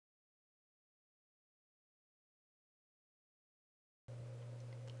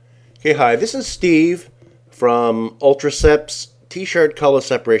Okay, hi, this is Steve from UltraSeps t-shirt color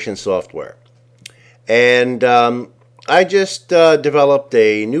separation software. And I just developed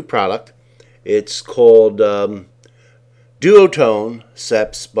a new product. It's called Duotone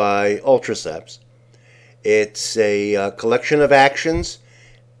Seps by UltraSeps. It's a collection of actions,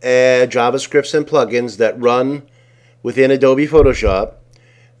 JavaScripts, and plugins that run within Adobe Photoshop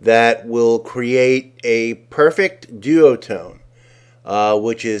that will create a perfect duotone.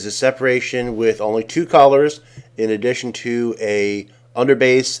 Which is a separation with only two colors in addition to a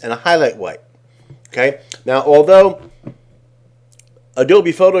underbase and a highlight white. Okay. Now, although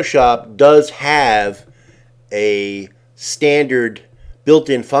Adobe Photoshop does have a standard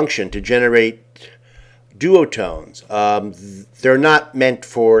built-in function to generate duotones, they're not meant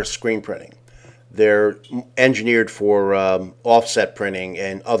for screen printing. They're engineered for offset printing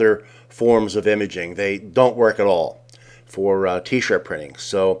and other forms of imaging. They don't work at all for t-shirt printing.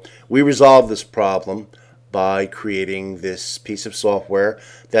 So we resolved this problem by creating this piece of software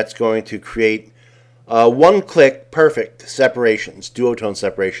that's going to create one-click perfect separations, duotone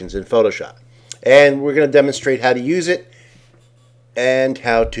separations in Photoshop. And we're going to demonstrate how to use it and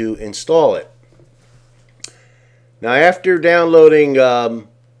how to install it. Now, after downloading the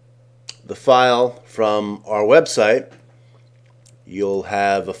file from our website, you'll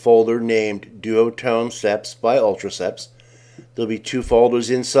have a folder named Duotone Seps by UltraSeps. There'll be two folders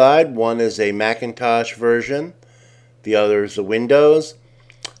inside. One is a Macintosh version. The other is a Windows.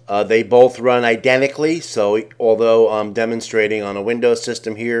 They both run identically, so although I'm demonstrating on a Windows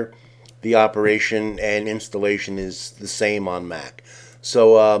system here, the operation and installation is the same on Mac.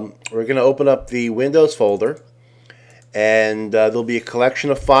 So we're going to open up the Windows folder, and there'll be a collection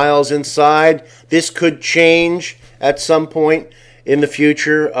of files inside. This could change at some point in the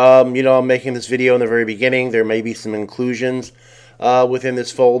future. I'm making this video in the very beginning. There may be some inclusions within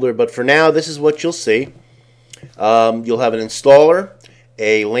this folder, but for now, this is what you'll see. You'll have an installer,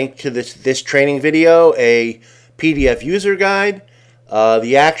 a link to this training video, a PDF user guide,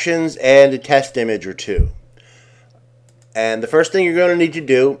 the actions, and a test image or two. And the first thing you're going to need to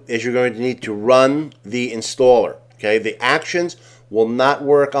do is you're going to need to run the installer. Okay, the actions will not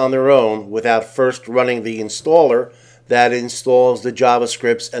work on their own without first running the installer that installs the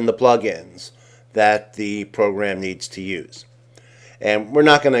JavaScripts and the plugins that the program needs to use. And we're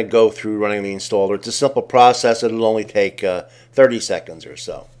not going to go through running the installer. It's a simple process. It'll only take 30 seconds or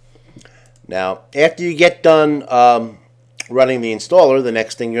so. Now, after you get done running the installer, the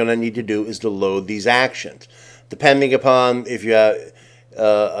next thing you're going to need to do is to load these actions. Depending upon if you have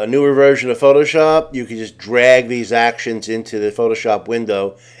a newer version of Photoshop, you can just drag these actions into the Photoshop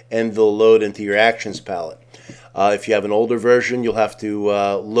window and they'll load into your actions palette. If you have an older version, you'll have to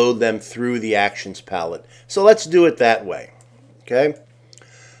load them through the actions palette. So let's do it that way. Okay?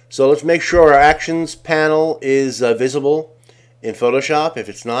 So let's make sure our actions panel is visible in Photoshop. If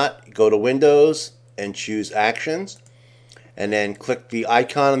it's not, go to Windows and choose Actions. And then click the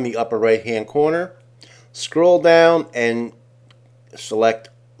icon in the upper right hand corner. Scroll down and select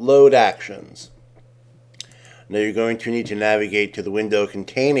Load Actions. Now you're going to need to navigate to the window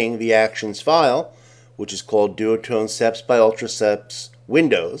containing the actions file, which is called Duotone Seps by UltraSeps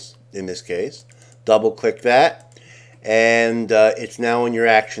Windows in this case. Double click that and it's now in your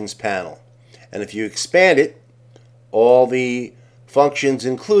actions panel. And if you expand it, all the functions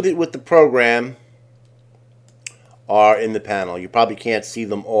included with the program are in the panel. You probably can't see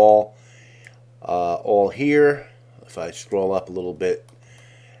them all here. If I scroll up a little bit,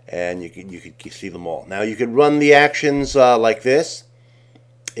 and you could see them all. Now you could run the actions like this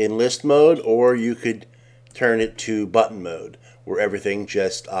in list mode, or you could turn it to button mode, where everything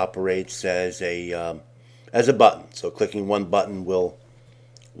just operates as a button. So clicking one button will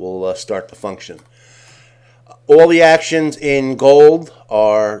start the function. All the actions in gold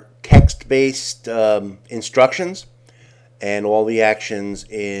are text-based instructions, and all the actions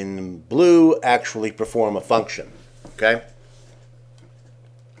in blue actually perform a function. Okay?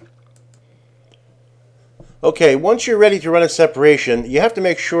 Okay, once you're ready to run a separation, you have to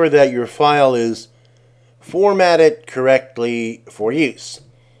make sure that your file is formatted correctly for use.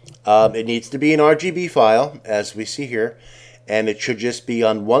 It needs to be an RGB file, as we see here, and it should just be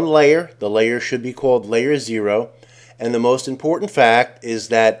on one layer. The layer should be called layer 0, and the most important fact is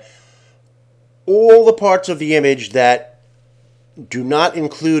that all the parts of the image that do not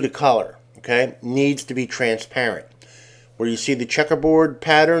include a color, okay, needs to be transparent. Where you see the checkerboard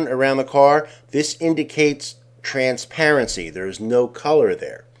pattern around the car, this indicates transparency. There is no color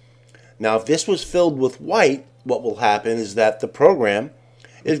there. Now, if this was filled with white, what will happen is that the program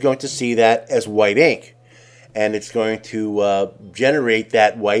is going to see that as white ink. and it's going to generate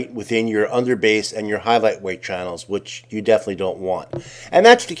that white within your underbase and your highlight weight channels, which you definitely don't want. And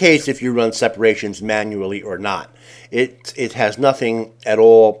that's the case if you run separations manually or not. It has nothing at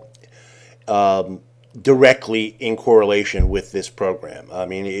all directly in correlation with this program. I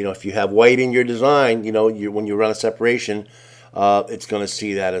mean, if you have white in your design, when you run a separation, it's going to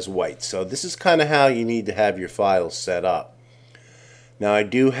see that as white. So this is kind of how you need to have your files set up. Now I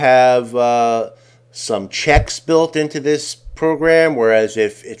do have some checks built into this program, whereas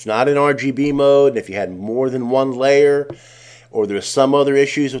if it's not in RGB mode, if you had more than one layer, or there's some other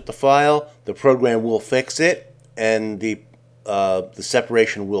issues with the file, the program will fix it, and the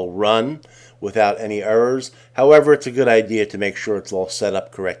separation will run without any errors. However, it's a good idea to make sure it's all set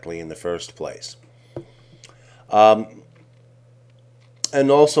up correctly in the first place. And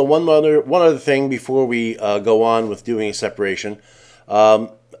also one other thing before we go on with doing a separation.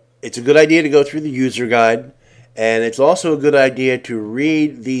 It's a good idea to go through the user guide, and it's also a good idea to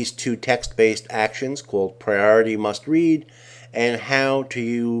read these two text-based actions called priority must read and how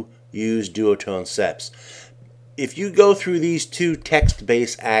to use Duotone seps. If you go through these two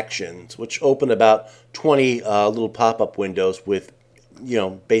text-based actions, which open about 20 little pop-up windows with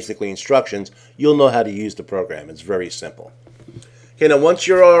basically instructions, you'll know how to use the program. It's very simple. Okay, now once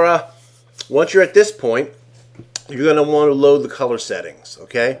you're at this point, you're going to want to load the color settings,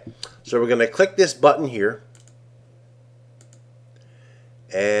 okay? So we're going to click this button here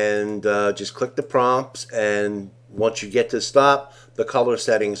and just click the prompts, and once you get to stop, the color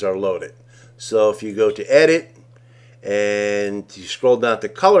settings are loaded. So if you go to Edit and you scroll down to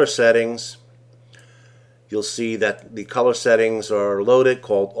Color Settings, you'll see that the color settings are loaded,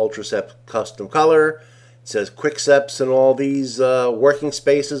 called UltraSeps Custom Color. It says QuikSeps and all these working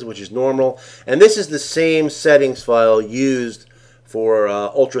spaces, which is normal. And this is the same settings file used for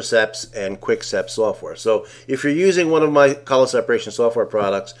UltraSeps and QuikSeps software. So if you're using one of my color separation software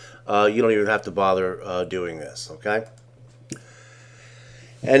products, you don't even have to bother doing this, okay?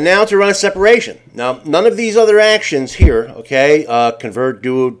 And now to run a separation. Now, none of these other actions here, okay, convert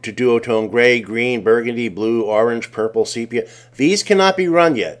to duotone gray, green, burgundy, blue, orange, purple, sepia, these cannot be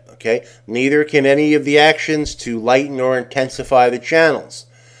run yet, okay? Neither can any of the actions to lighten or intensify the channels,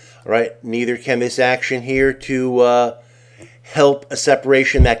 all right? Neither can this action here to help a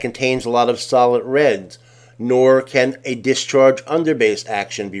separation that contains a lot of solid reds, nor can a discharge underbase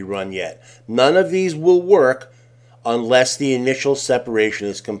action be run yet. None of these will work unless the initial separation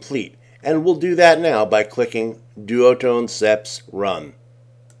is complete. And we'll do that now by clicking Duotone Seps Run.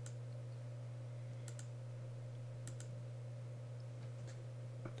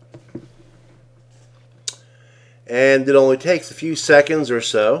 And it only takes a few seconds or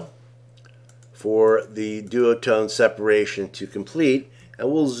so for the duotone separation to complete.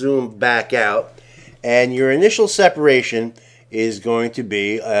 And we'll zoom back out. And your initial separation is going to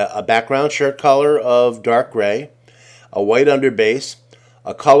be a background shirt color of dark gray, a white underbase,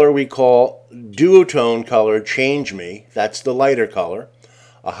 a color we call duotone color change me, that's the lighter color,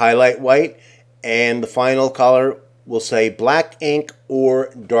 a highlight white, and the final color will say black ink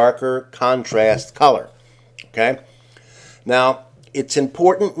or darker contrast color. Okay? Now, it's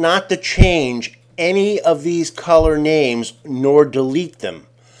important not to change any of these color names nor delete them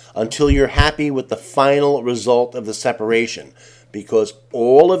until you're happy with the final result of the separation, because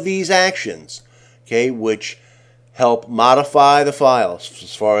all of these actions, okay, which help modify the files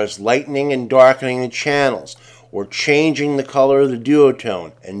as far as lightening and darkening the channels, or changing the color of the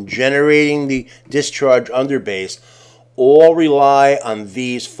duotone and generating the discharge underbase, all rely on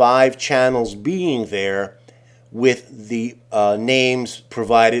these 5 channels being there with the names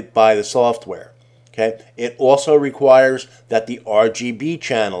provided by the software. Okay? It also requires that the RGB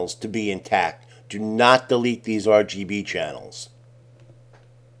channels to be intact. Do not delete these RGB channels.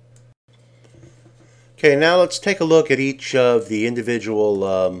 Okay, now let's take a look at each of the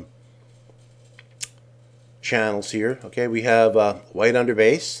individual channels here. Okay, we have white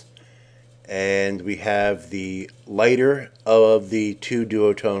underbase, and we have the lighter of the 2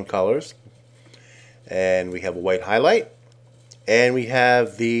 duotone colors, and we have a white highlight, and we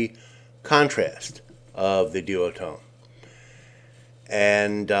have the contrast of the duotone.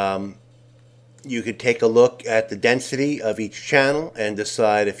 And you could take a look at the density of each channel and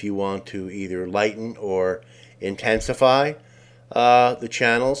decide if you want to either lighten or intensify the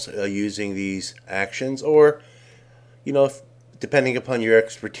channels using these actions, or depending upon your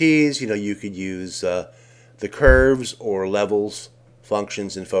expertise, you could use the curves or levels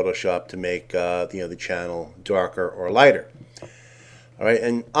functions in Photoshop to make the channel darker or lighter. All right,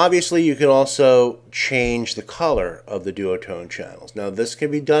 and obviously you can also change the color of the duotone channels. Now this can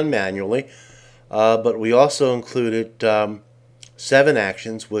be done manually. but we also included 7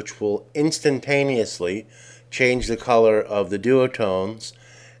 actions which will instantaneously change the color of the duotones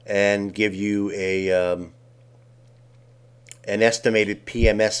and give you an estimated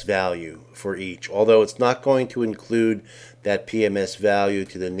PMS value for each, although it's not going to include that PMS value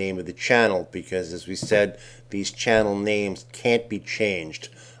to the name of the channel, because as we said, these channel names can't be changed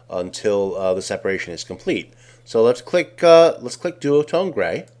until the separation is complete. So let's click Duotone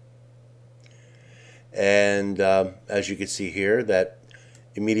Gray, and as you can see here, that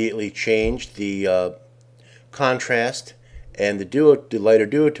immediately changed the contrast and the lighter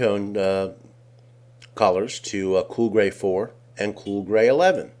duotone colors to Cool Gray 4 and Cool Gray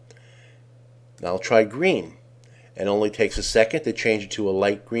 11. Now I'll try green, and it only takes a second to change it to a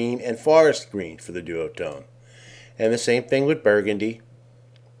light green and forest green for the duotone. And the same thing with burgundy,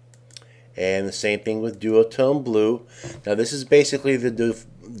 and the same thing with duotone blue. Now this is basically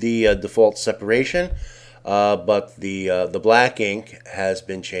the default separation, but the black ink has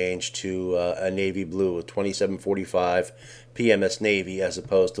been changed to a navy blue, a 2745 PMS navy as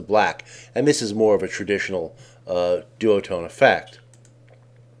opposed to black, and this is more of a traditional duotone effect.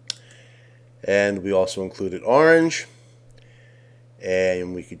 And we also included orange,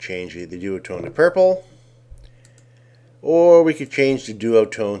 and we could change the duotone to purple, or we could change the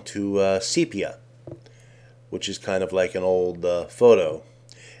duotone to sepia, which is kind of like an old photo.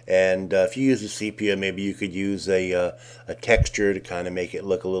 And if you use a sepia, maybe you could use a texture to kind of make it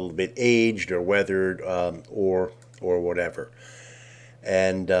look a little bit aged or weathered, or whatever.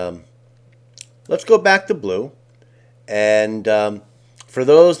 And let's go back to blue. And for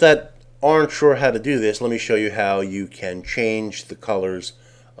those that aren't sure how to do this, let me show you how you can change the colors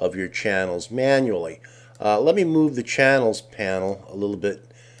of your channels manually. Let me move the channels panel a little bit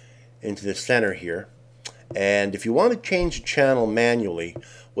into the center here. And if you want to change the channel manually,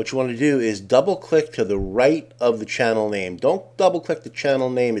 what you want to do is double click to the right of the channel name. Don't double click the channel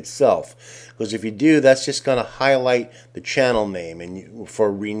name itself, because if you do, that's just going to highlight the channel name and for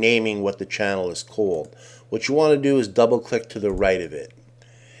renaming what the channel is called. What you want to do is double click to the right of it,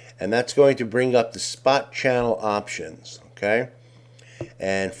 and that's going to bring up the spot channel options. Okay,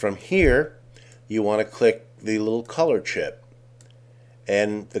 and from here you want to click the little color chip,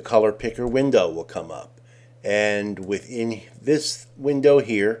 and the color picker window will come up. And within this window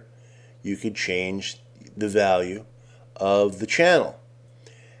here, you could change the value of the channel.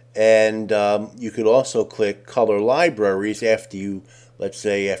 And you could also click color libraries after you, let's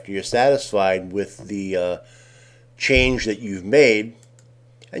say, after you're satisfied with the change that you've made,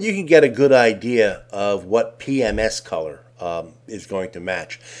 and you can get a good idea of what PMS color is going to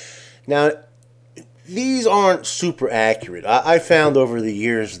match. Now, these aren't super accurate. I found over the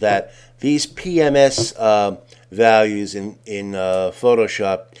years that these PMS values in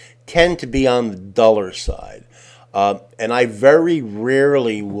Photoshop tend to be on the duller side. And I very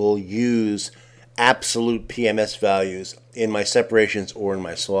rarely will use absolute PMS values in my separations or in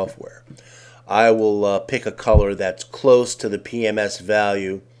my software. I will pick a color that's close to the PMS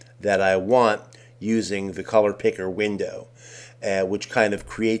value that I want using the color picker window, which kind of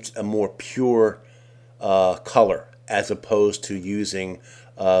creates a more pure color as opposed to using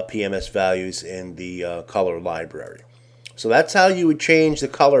PMS values in the color library. So that's how you would change the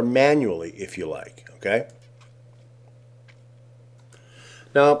color manually if you like. Okay.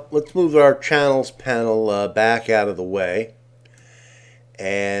 Now let's move our channels panel back out of the way,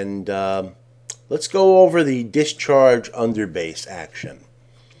 and let's go over the discharge underbase action.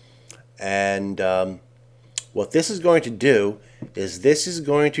 And what this is going to do is this is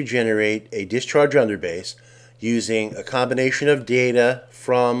going to generate a discharge underbase using a combination of data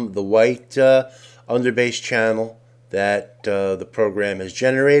from the white underbase channel that the program has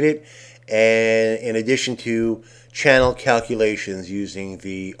generated, and in addition to channel calculations using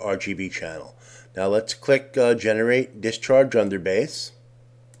the RGB channel. Now let's click Generate Discharge Underbase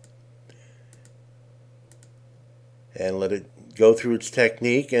and let it go through its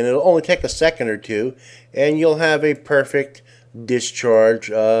technique, and it'll only take a second or two, and you'll have a perfect discharge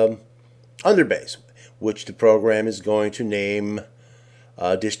underbase, which the program is going to name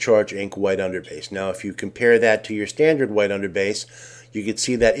Discharge Ink White Underbase. Now if you compare that to your standard white underbase, you can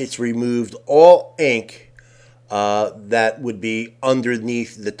see that it's removed all ink that would be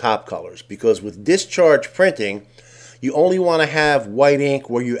underneath the top colors, because with discharge printing you only want to have white ink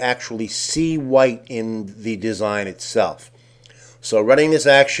where you actually see white in the design itself. So running this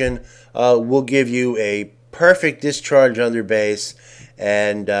action will give you a perfect discharge underbase,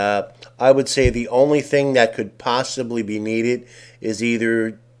 and I would say the only thing that could possibly be needed is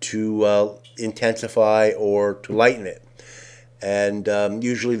either to intensify or to lighten it. And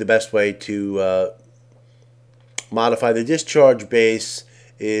usually the best way to modify the discharge base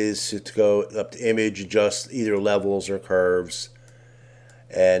is to go up to image, adjust either levels or curves,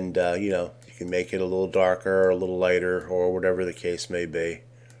 and you can make it a little darker or a little lighter or whatever the case may be.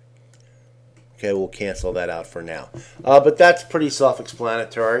 Okay, we'll cancel that out for now. But that's pretty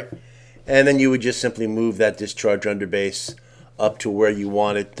self-explanatory. And then you would just simply move that discharge underbase up to where you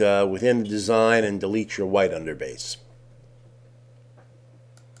want it within the design and delete your white underbase.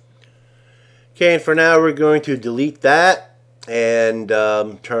 Okay, and for now we're going to delete that and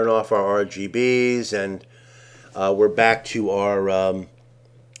turn off our RGBs, and we're back to our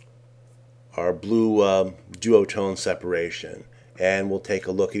blue duotone separation. And we'll take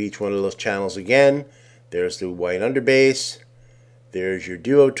a look at each one of those channels again. There's the white underbase, there's your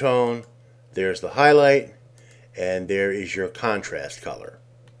duotone, there's the highlight, and there is your contrast color.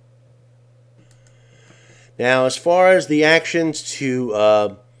 Now, as far as the actions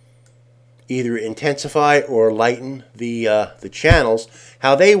to either intensify or lighten the channels,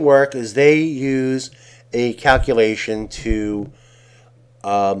 how they work is they use a calculation to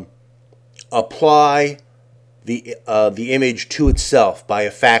apply the image to itself by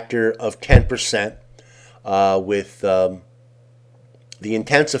a factor of 10% with the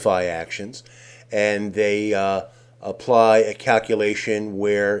intensify actions, and they apply a calculation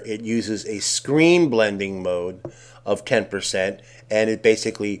where it uses a screen blending mode of 10%, and it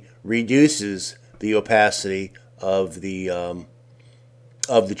basically reduces the opacity of the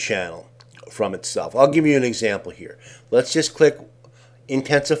channel from itself. I'll give you an example here. Let's just click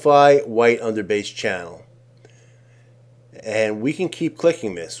intensify white underbase channel, and we can keep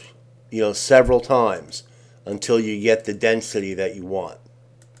clicking this several times until you get the density that you want.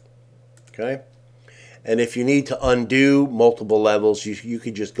 Okay, and if you need to undo multiple levels, you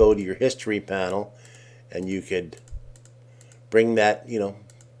could just go to your history panel and you could bring that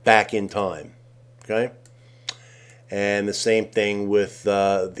back in time. Okay, and the same thing with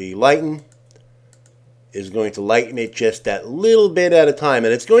the lighten. Is going to lighten it just that little bit at a time,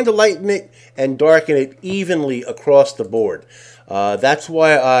 and it's going to lighten it and darken it evenly across the board. That's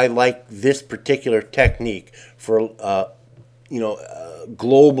why I like this particular technique for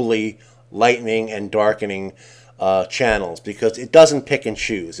globally lightening and darkening channels, because it doesn't pick and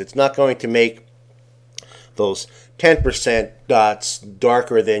choose. It's not going to make those 10% dots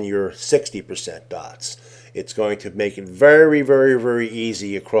darker than your 60% dots. It's going to make it very, very, very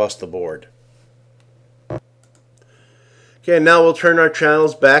easy across the board. Okay, now we'll turn our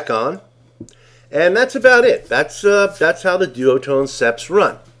channels back on, and that's about it. That's how the duotone seps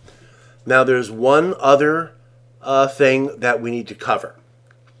run. Now there's one other thing that we need to cover,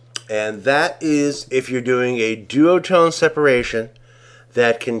 and that is if you're doing a duotone separation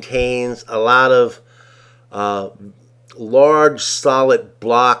that contains a lot of large solid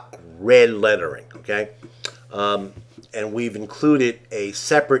block red lettering. Okay, and we've included a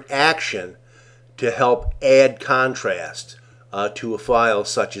separate action to help add contrast to a file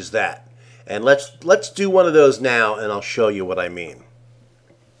such as that. And let's do one of those now, and I'll show you what I mean.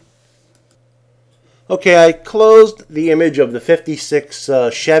 Okay, I closed the image of the 56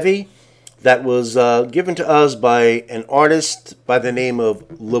 Chevy that was given to us by an artist by the name of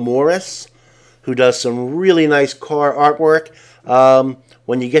Lemouris, who does some really nice car artwork.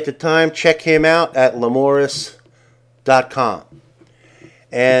 When you get the time, check him out at lemouris.com.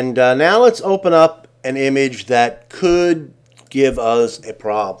 And now let's open up an image that could give us a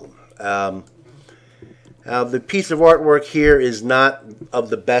problem. The piece of artwork here is not of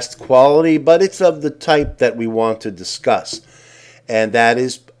the best quality, but it's of the type that we want to discuss. And that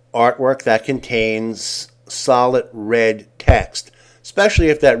is artwork that contains solid red text, especially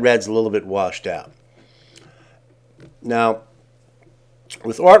if that red's a little bit washed out. Now,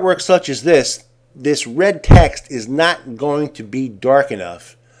 with artwork such as this red text is not going to be dark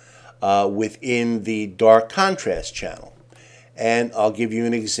enough within the dark contrast channel. And I'll give you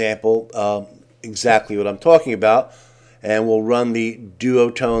an example of exactly what I'm talking about, and we'll run the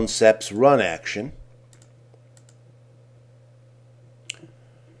duotone seps run action.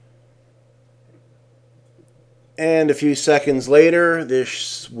 And a few seconds later,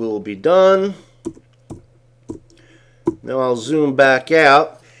 this will be done. Now I'll zoom back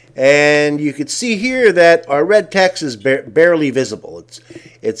out, and you can see here that our red text is barely visible.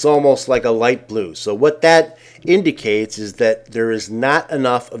 It's almost like a light blue. So what that indicates is that there is not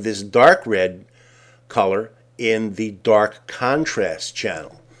enough of this dark red color in the dark contrast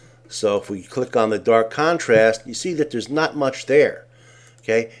channel. So if we click on the dark contrast, you see that there's not much there.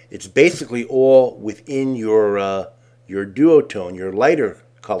 Okay, it's basically all within your duotone, your lighter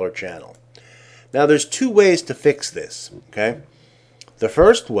color channel. Now there's two ways to fix this. Okay, The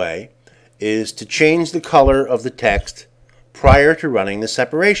first way is to change the color of the text prior to running the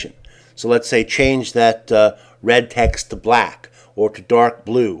separation. So let's say change that red text to black or to dark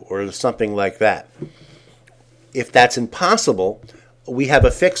blue or something like that. If that's impossible, we have a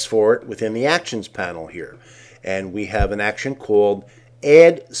fix for it within the Actions panel here. And we have an action called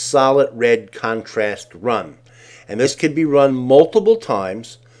Add Solid Red Contrast Run. And this could be run multiple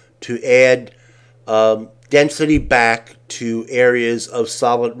times to add density back to areas of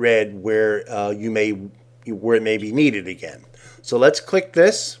solid red where where it may be needed again. So let's click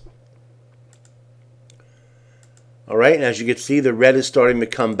this. All right, and as you can see, the red is starting to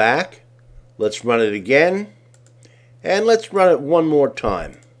come back. Let's run it again, and let's run it one more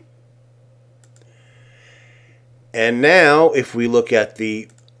time. And now, if we look at the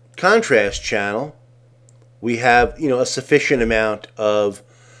contrast channel, we have a sufficient amount of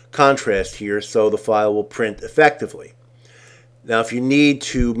contrast here, so the file will print effectively. Now, if you need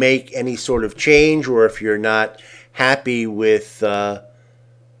to make any sort of change, or if you're not happy with the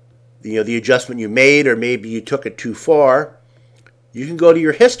adjustment you made, or maybe you took it too far, you can go to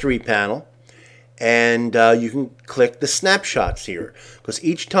your history panel and you can click the snapshots here, because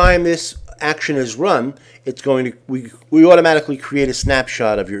each time this action is run, it's going to we automatically create a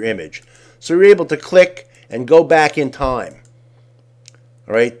snapshot of your image. So you're able to click and go back in time,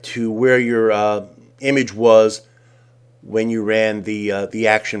 all right, to where your image was when you ran the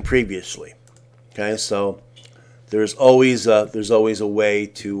action previously. Okay, so there's always a way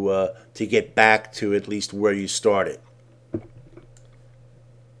to get back to at least where you started.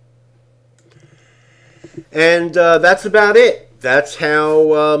 And that's about it. That's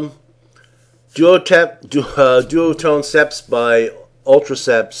how Duotone Seps by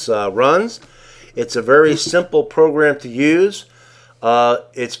UltraSeps runs. It's a very simple program to use.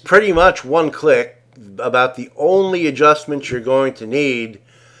 It's pretty much one click. About the only adjustment you're going to need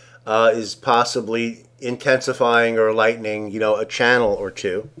is possibly intensifying or lightening, a channel or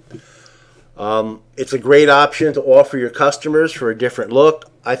two. It's a great option to offer your customers for a different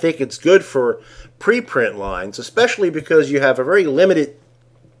look. I think it's good for preprint lines, especially because you have a very limited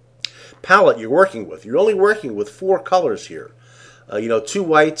palette you're working with. You're only working with 4 colors here. 2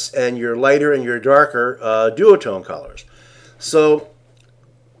 whites and your lighter and your darker duotone colors. So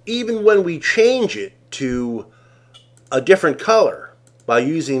even when we change it to a different color by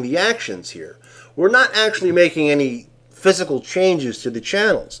using the actions here, we're not actually making any physical changes to the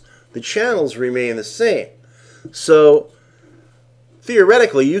channels. The channels remain the same. So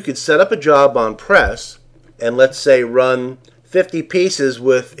theoretically, you could set up a job on press and, let's say, run 50 pieces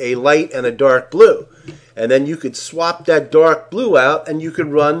with a light and a dark blue. And then you could swap that dark blue out and you could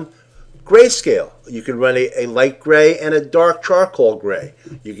run grayscale. You could run a light gray and a dark charcoal gray.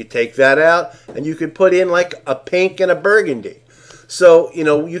 You could take that out and you could put in like a pink and a burgundy. So,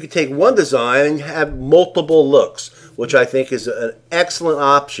 you could take one design and have multiple looks, which I think is an excellent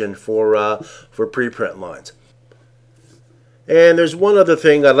option for preprint lines. And there's one other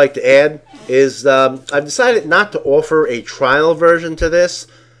thing I'd like to add is I've decided not to offer a trial version to this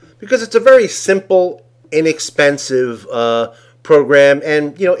because it's a very simple, inexpensive program,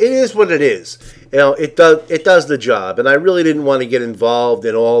 and it is what it is. It does the job, and I really didn't want to get involved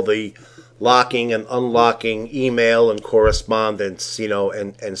in all the locking and unlocking email and correspondence,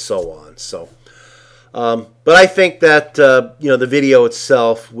 and so on. So, but I think that the video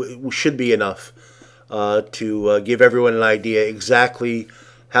itself should be enough to give everyone an idea exactly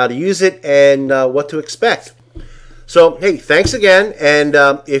how to use it and what to expect. So, hey, thanks again, and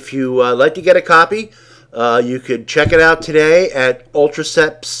if you like to get a copy, you could check it out today at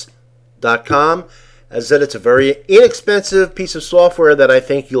UltraSeps.com. As I said, it's a very inexpensive piece of software that I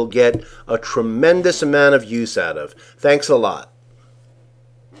think you'll get a tremendous amount of use out of. Thanks a lot.